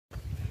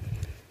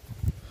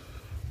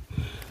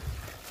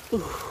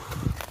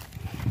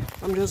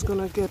I'm just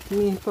gonna get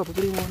me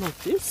probably one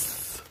of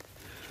this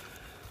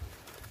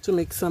to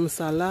make some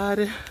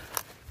salad.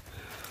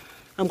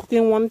 I'm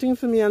cooking one thing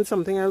for me and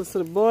something else for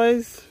the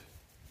boys.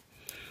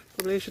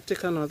 Probably I should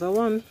take another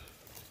one.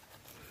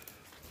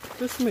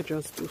 This may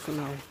just do for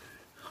now.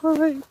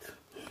 Alright.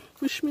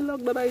 Wish me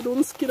luck that I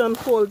don't skid and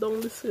fall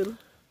down this hill.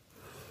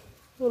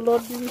 Oh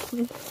Lord, be with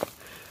me.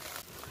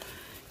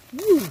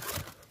 Woo.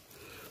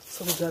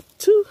 So we got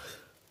 2.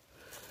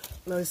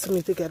 Now it's for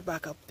me to get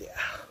back up there.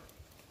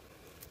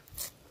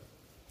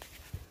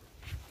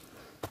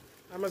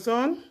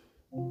 Amazon,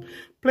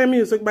 play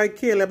music by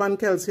Caleb and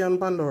Kelsey on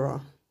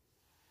Pandora.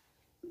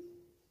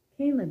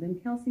 Caleb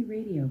and Kelsey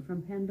Radio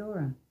from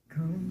Pandora.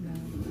 Calm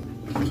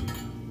down.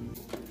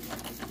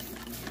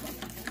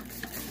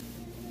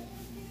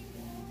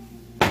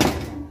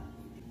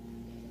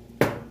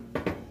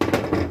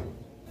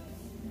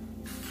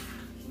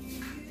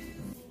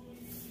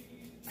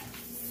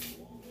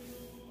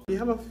 You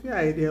have a few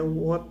idea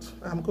what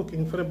I'm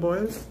cooking for the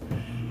boys,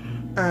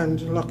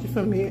 and lucky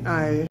for me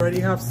I already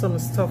have some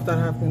stuff that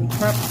have been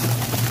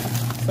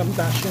prepped. Some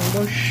dashing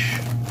bush,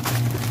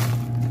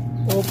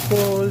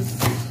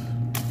 okras,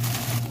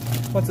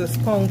 what's this,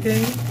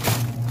 pumpkin,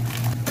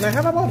 and I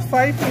have about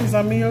 5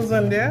 pizza meals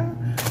in there.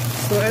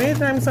 So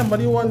anytime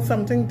somebody wants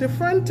something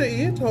different to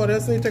eat or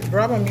just need to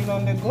grab a meal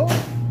on the go,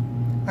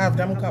 I have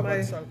them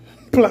covered.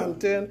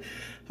 Plantain,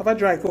 have a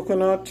dry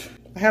coconut,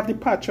 I have the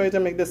patchoi to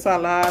make the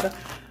salad,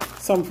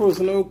 some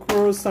frozen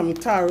okra, some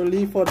taro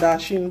leaf or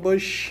dashing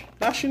bush.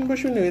 Dashing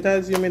bush, you know it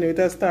as, you may know it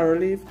as taro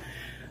leaf.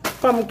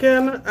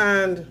 Pumpkin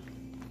and,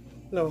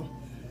 no,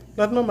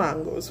 not no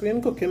mangoes. We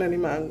ain't cooking any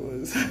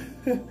mangoes.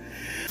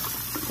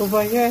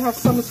 Over here I have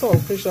some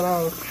saltfish that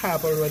I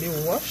have already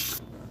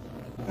washed.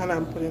 And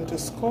I'm putting to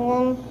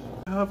scald.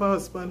 I have a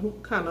husband who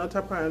cannot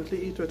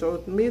apparently eat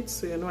without meat,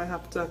 so you know I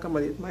have to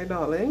accommodate my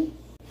darling.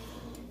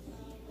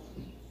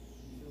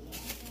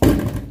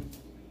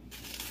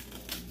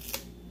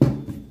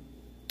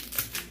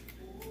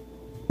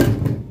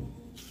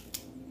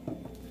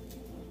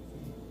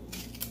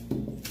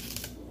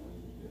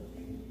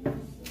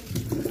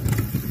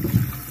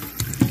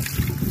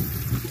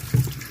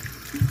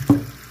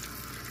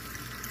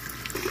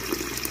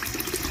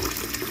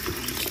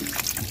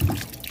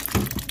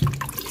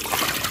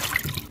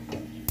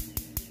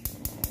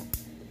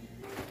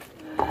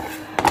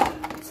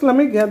 So let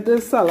me get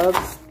this salad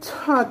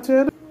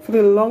started for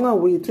the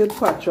long-awaited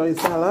Patchoi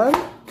salad.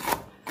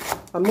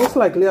 And most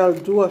likely I'll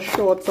do a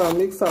short, so I'll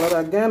make salad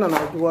again and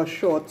I'll do a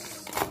short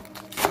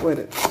with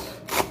it.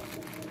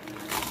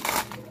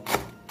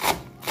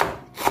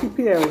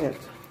 Preparing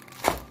it.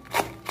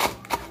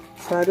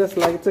 So I just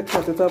like to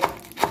cut it up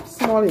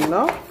small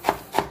enough.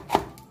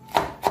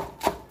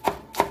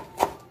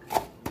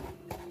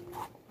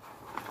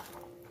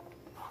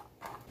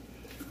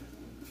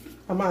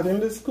 I'm adding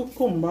this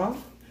cucumber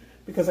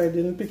because I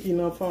didn't pick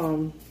enough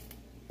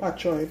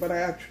patchoi, but I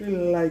actually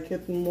like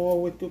it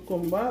more with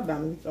cucumber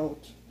than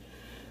without.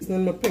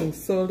 Seasoning my pink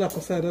salt,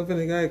 apple cider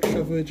vinegar,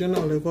 extra virgin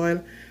olive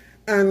oil,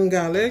 and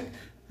garlic.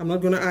 I'm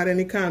not going to add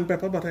any canned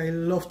pepper, but I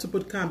love to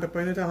put canned pepper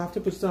in it. I'll have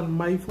to put it on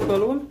my food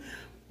alone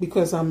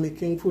because I'm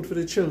making food for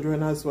the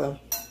children as well.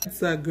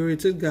 It's a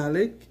grated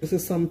garlic. This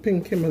is some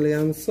pink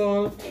Himalayan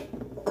salt.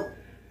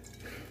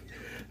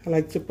 I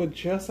like to put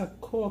just a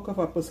cork of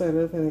apple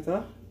cider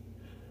vinegar,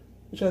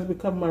 which has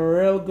become my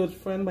real good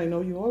friend by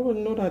now. You all will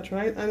know that,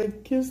 right? And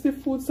it gives the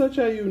food such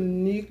a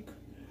unique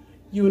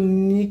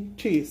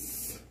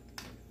taste.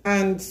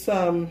 And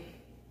some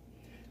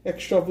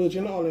extra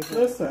virgin olive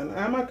oil. Listen,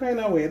 I'm a kind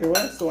of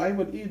weirdo, so I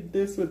would eat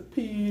this with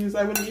peas.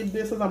 I would eat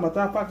this as a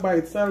matter of fact by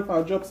itself.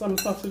 I'll drop some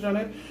sausage on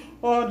it,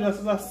 or just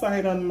as a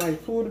side on my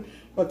food.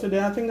 But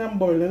today I think I'm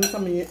boiling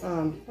some,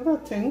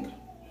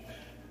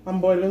 I'm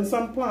boiling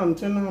some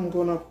plantain. I'm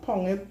gonna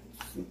pong it.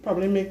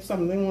 Probably make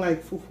something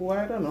like fufu,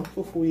 I don't know,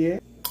 fufu, yeah.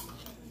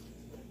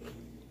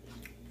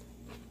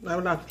 I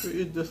would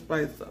actually eat this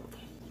by itself.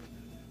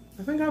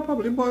 I think I'll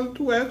probably boil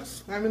 2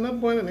 eggs. I will not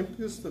boil any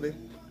peas today.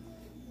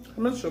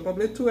 I'm not sure,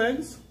 probably 2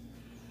 eggs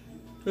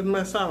with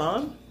my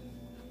salad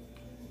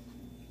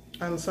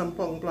and some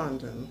pong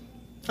plantain.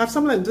 I have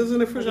some lentils in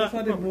the fridge. I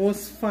had the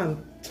most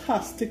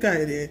fantastic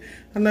idea.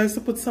 And I used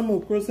to put some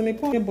okras in the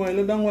pot. You boil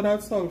it down with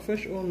that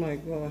saltfish. Oh my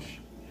gosh.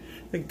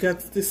 It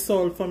gets the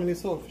salt from the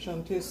saltfish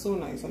and tastes so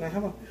nice. And I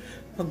have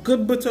a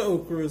good bit of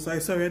okras. I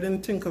sorry I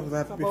didn't think of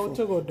that before. About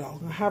to go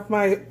down. I have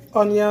my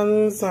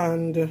onions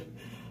and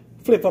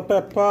flavor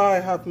pepper. I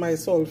have my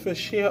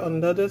saltfish here.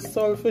 Under this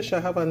saltfish I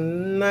have a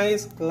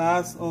nice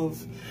glass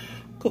of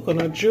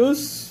coconut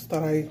juice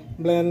that I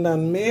blend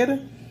and made.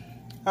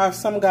 I have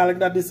some garlic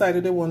that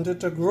decided they wanted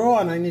to grow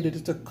and I needed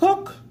it to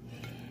cook.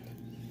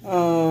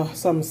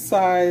 Some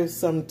chives,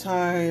 some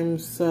thyme,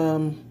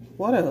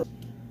 what else?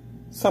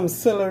 Some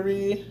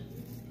celery,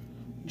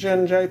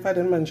 ginger, if I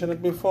didn't mention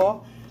it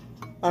before.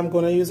 I'm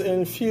going to use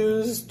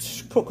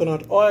infused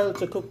coconut oil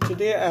to cook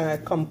today. A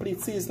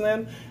complete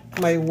seasoning.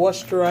 My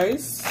washed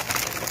rice.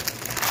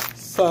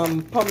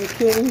 Some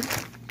pumpkin,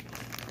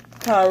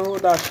 taro,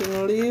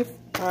 dashing leaf,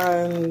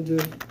 and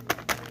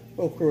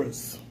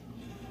okras.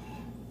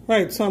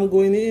 Right, so I'm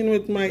going in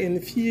with my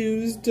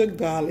infused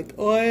garlic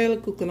oil,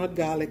 coconut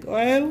garlic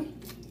oil.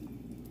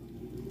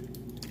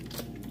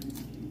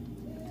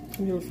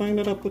 You'll find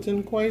that I put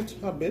in quite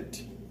a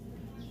bit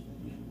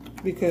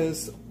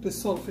because the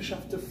saltfish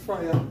have to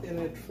fry up in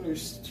it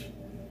first.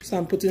 So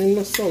I'm putting in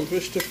the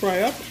saltfish to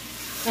fry up.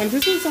 And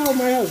this is how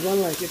my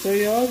husband like it.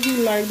 I always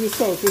like the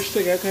saltfish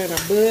to get kind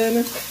of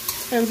burn.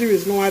 And the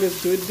reason why I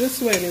just do it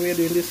this way anyway,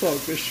 doing the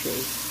saltfish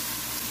first.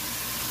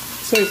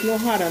 So it's no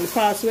hard and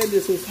fast way.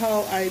 This is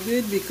how I do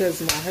it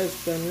because my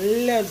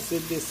husband loves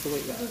it this way.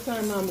 This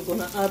time I'm going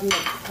to add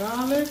my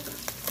garlic,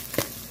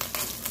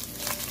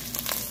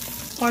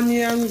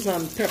 onions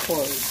and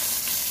peppers.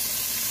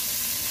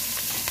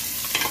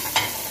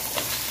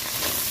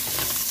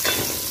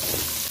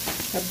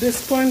 At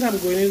this point I'm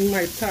going in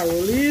my taro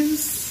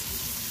leaves,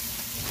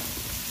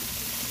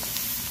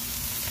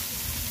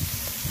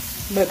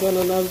 better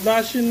known as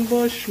dashing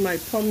bush, my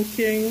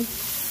pumpkin,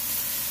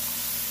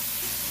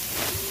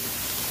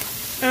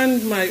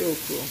 and my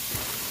okra.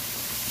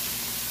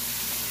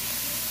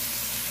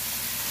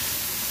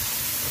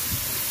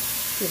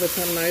 Give it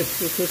a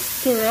nice little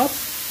stir up.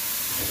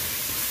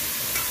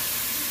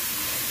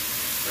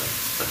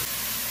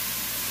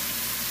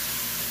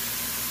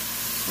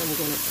 I'm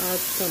going to add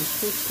some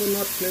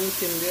coconut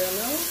milk in there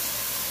now.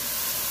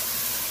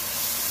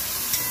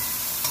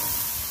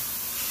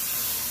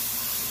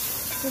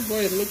 Oh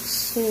boy, it looks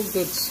so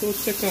good, so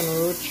thick and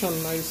rich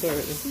and nice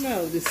already.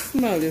 Smell, the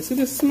smell, you see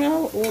the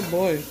smell? Oh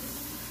boy.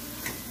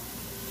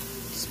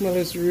 The smell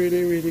is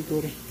really, really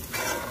good.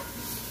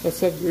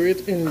 That's a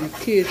great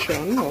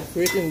indication or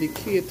great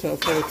indicator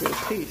of how it will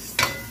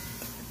taste.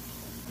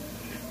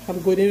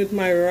 I'm going in with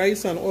my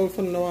rice and all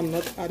for now. I'm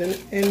not adding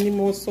any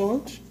more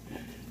salt,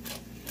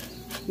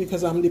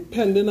 because I'm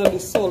depending on the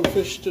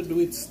saltfish to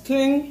do its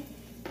thing.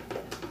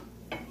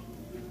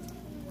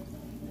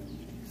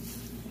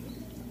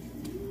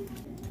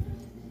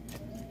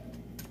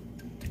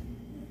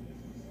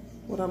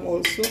 What I'm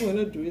also going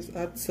to do is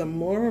add some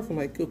more of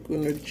my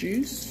coconut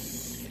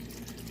juice.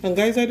 And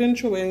guys, I didn't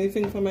show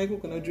anything for my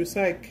coconut juice.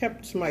 I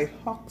kept my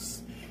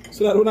hocks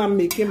so that when I'm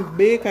making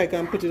bake, I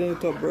can put it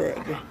into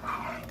bread.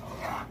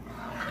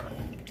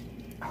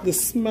 The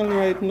smell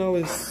right now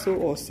is so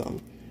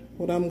awesome.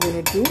 What I'm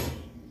going to do,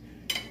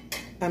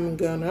 I'm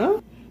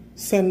gonna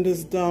send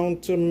this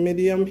down to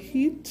medium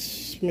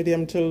heat,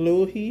 medium to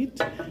low heat,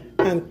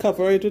 and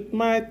cover it with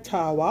my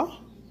tawa,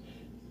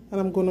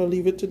 and I'm gonna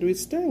leave it to do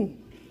its thing.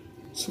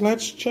 So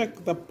let's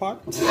check the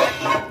pot.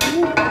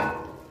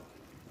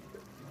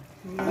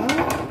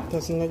 Yeah,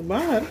 doesn't look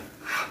bad,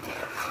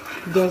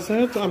 does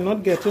it? I'm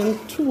not getting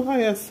too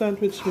high a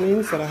scent, which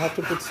means that I have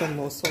to put some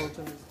more salt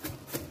in it.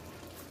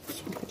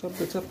 So put a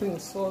bit of pink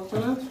salt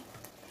in it.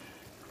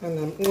 And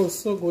I'm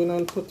also going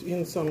to put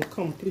in some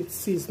complete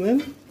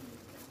seasoning.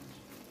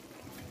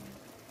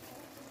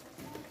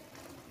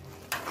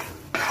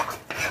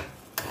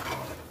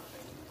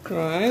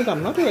 Right,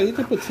 I'm not ready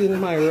to put in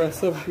my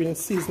rest of green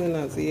seasoning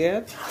as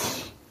yet.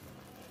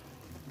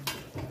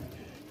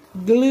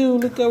 Glue,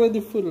 look how the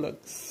food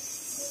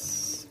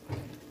looks.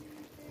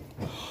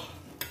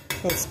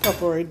 Let's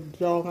cover it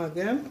down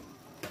again.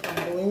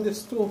 I'm going the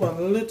stove a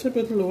little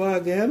bit lower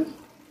again,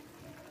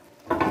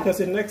 because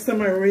the next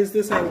time I raise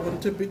this, I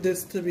want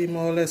this to be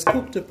more or less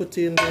cooked to put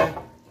in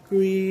the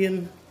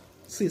green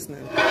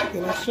seasoning. Okay,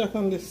 let's check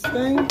on this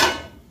thing.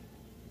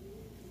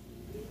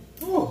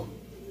 Oh,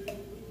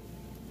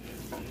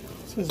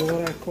 this is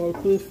what I call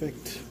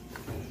perfect.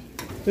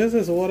 This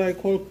is what I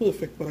call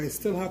perfect, but I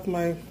still have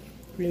my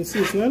green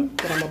seasoning,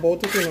 but I'm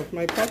about to turn off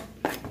my pot.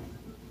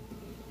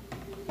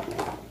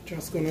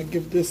 Just gonna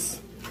give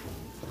this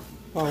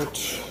about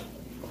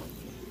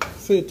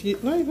 30,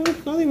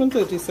 not even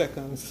 30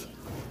 seconds.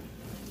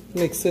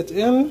 Mix it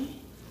in,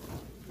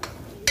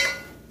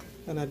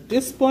 and at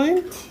this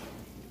point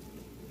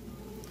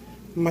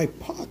my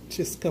pot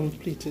is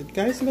completed.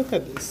 Guys, look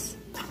at this.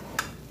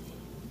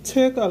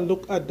 Take a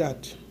look at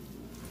that.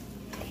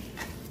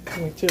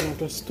 Let me turn on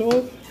the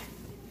stove.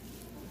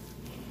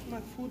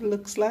 My food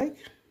looks like.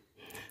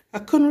 I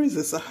couldn't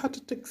resist. I had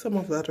to take some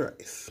of that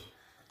rice.